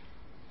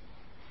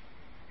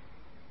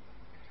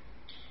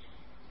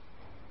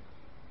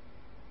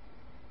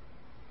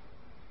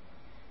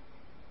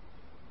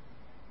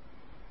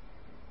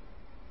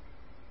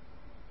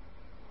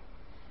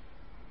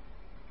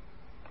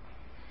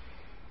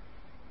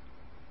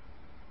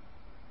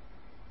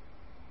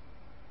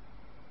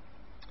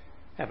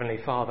 Heavenly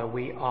Father,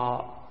 we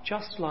are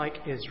just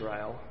like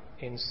Israel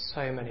in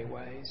so many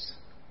ways.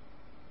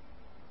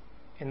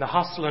 In the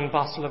hustle and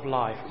bustle of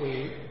life,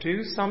 we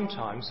do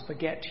sometimes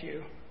forget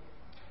you.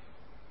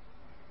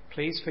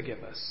 Please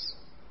forgive us.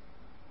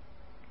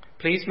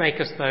 Please make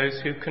us those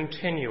who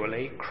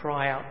continually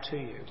cry out to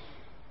you,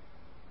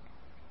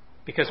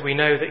 because we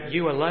know that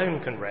you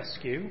alone can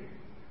rescue,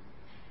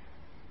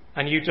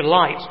 and you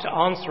delight to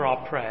answer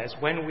our prayers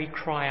when we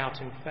cry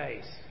out in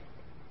faith.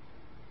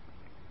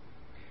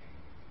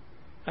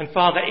 And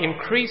Father,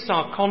 increase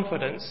our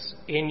confidence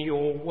in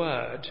your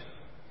word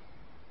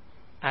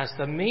as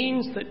the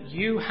means that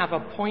you have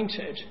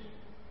appointed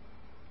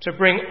to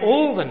bring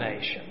all the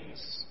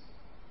nations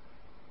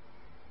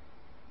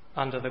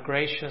under the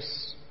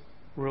gracious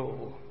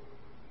rule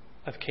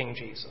of King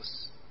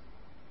Jesus.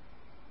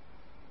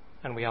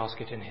 And we ask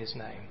it in his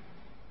name.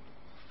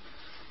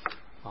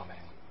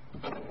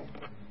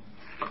 Amen.